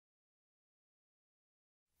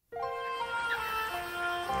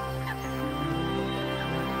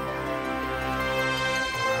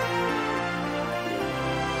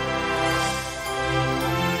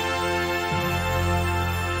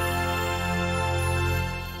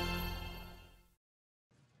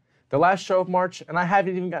The last show of March, and I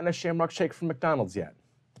haven't even gotten a Shamrock Shake from McDonald's yet.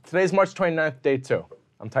 Today's March 29th, day 2.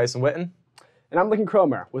 I'm Tyson Witten. And I'm Lincoln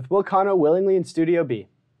Cromer, with Will Cano willingly in Studio B.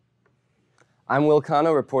 I'm Will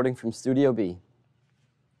Cano, reporting from Studio B.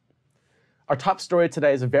 Our top story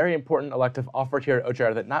today is a very important elective offered here at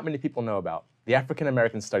OJR that not many people know about, the African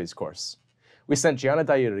American Studies course. We sent Gianna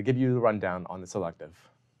Diudo to give you the rundown on this elective.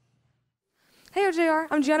 Hey OJR,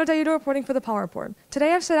 I'm Gianna Diudo reporting for the Paw Report.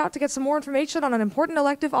 Today I've set out to get some more information on an important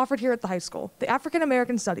elective offered here at the high school, the African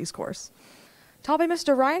American Studies course. Taught by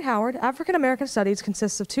Mr. Ryan Howard, African American Studies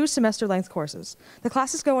consists of 2 semester-length courses. The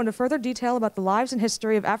classes go into further detail about the lives and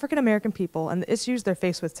history of African American people and the issues they're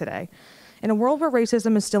faced with today. In a world where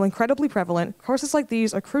racism is still incredibly prevalent, courses like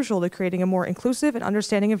these are crucial to creating a more inclusive and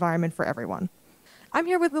understanding environment for everyone. I'm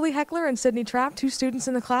here with Lily Heckler and Sydney Trapp, 2 students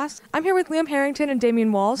in the class. I'm here with Liam Harrington and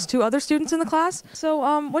Damian Walls, 2 other students in the class. So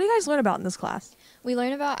what do you guys learn about in this class? We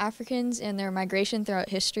learn about Africans and their migration throughout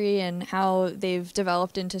history and how they've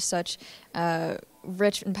developed into such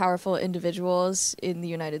rich and powerful individuals in the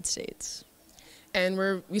United States.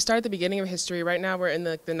 And we start at the beginning of history. Right now we're in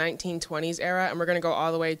the 1920s era, and we're going to go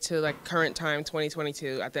all the way to current time,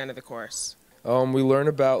 2022, at the end of the course. We learn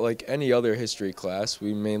about any other history class.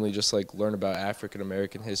 We mainly just learn about African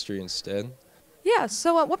American history instead. Yeah,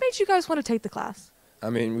 so what made you guys want to take the class?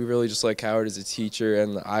 I mean, we really just like Howard as a teacher,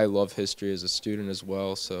 and I love history as a student as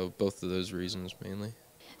well, so both of those reasons mainly.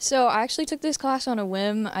 So I actually took this class on a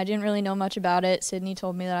whim. I didn't really know much about it. Sydney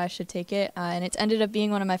told me that I should take it, and it's ended up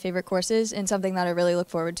being one of my favorite courses and something that I really look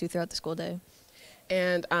forward to throughout the school day.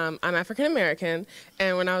 And I'm African American,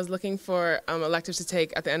 and when I was looking for electives to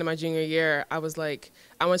take at the end of my junior year, I was like,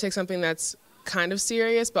 I want to take something that's kind of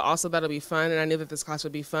serious, but also that'll be fun, and I knew that this class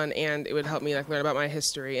would be fun, and it would help me learn about my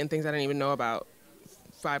history and things I didn't even know about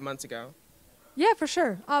 5 months ago. Yeah, for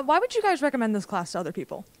sure. Why would you guys recommend this class to other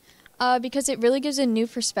people? Because it really gives a new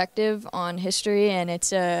perspective on history, and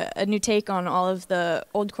it's a new take on all of the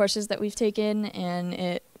old courses that we've taken, and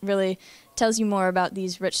it really tells you more about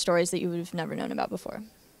these rich stories that you would have never known about before.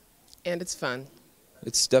 And it's fun.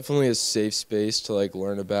 It's definitely a safe space to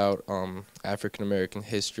learn about African American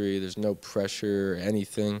history. There's no pressure or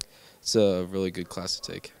anything. It's a really good class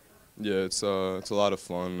to take. Yeah, it's a lot of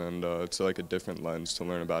fun, and it's a different lens to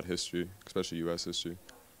learn about history, especially U.S. history.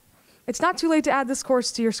 It's not too late to add this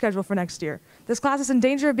course to your schedule for next year. This class is in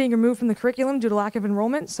danger of being removed from the curriculum due to lack of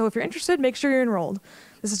enrollment, so if you're interested, make sure you're enrolled.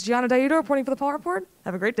 This is Gianna Diudo reporting for the Paw Report.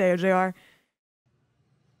 Have a great day, OJR.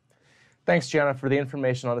 Thanks, Gianna, for the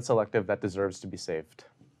information on this elective that deserves to be saved.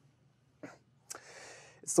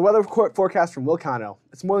 It's the weather forecast from Will Cano.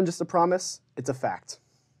 It's more than just a promise, it's a fact.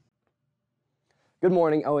 Good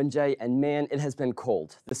morning, O&J, and man, it has been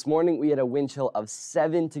cold. This morning we had a wind chill of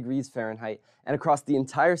 7 degrees Fahrenheit, and across the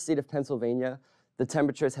entire state of Pennsylvania, the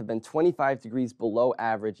temperatures have been 25 degrees below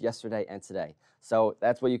average yesterday and today. So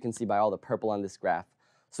that's what you can see by all the purple on this graph.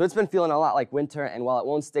 So it's been feeling a lot like winter, and while it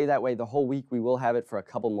won't stay that way the whole week, we will have it for a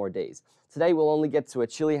couple more days. Today we'll only get to a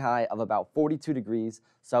chilly high of about 42 degrees,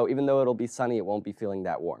 so even though it'll be sunny, it won't be feeling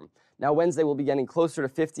that warm. Now Wednesday we'll be getting closer to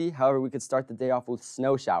 50, however we could start the day off with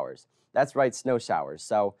snow showers. That's right, snow showers.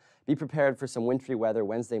 So be prepared for some wintry weather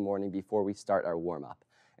Wednesday morning before we start our warm-up.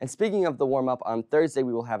 And speaking of the warm-up, on Thursday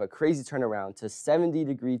we will have a crazy turnaround to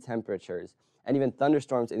 70-degree temperatures and even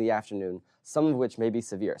thunderstorms in the afternoon, some of which may be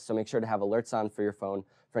severe. So make sure to have alerts on for your phone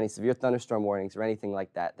for any severe thunderstorm warnings or anything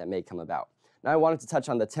like that that may come about. Now I wanted to touch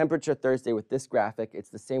on the temperature Thursday with this graphic. It's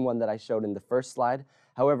the same one that I showed in the first slide.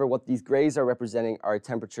 However, what these grays are representing are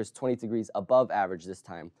temperatures 20 degrees above average this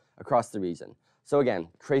time across the region. So again,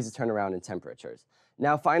 crazy turnaround in temperatures.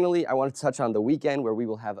 Now finally, I want to touch on the weekend where we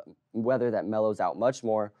will have weather that mellows out much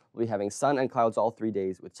more. We'll be having sun and clouds all 3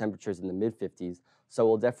 days with temperatures in the mid-50s, so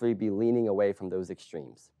we'll definitely be leaning away from those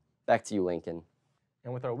extremes. Back to you, Lincoln.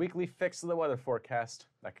 And with our weekly fix of the weather forecast,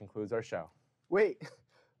 that concludes our show. Wait,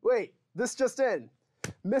 this just in.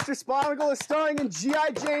 Mr. Sponagle is starring in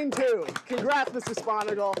G.I. Jane 2. Congrats, Mr.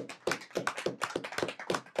 Sponagle.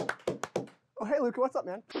 Oh, hey, Luca, what's up,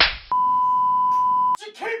 man?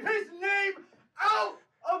 Keep his name out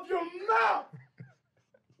of your mouth!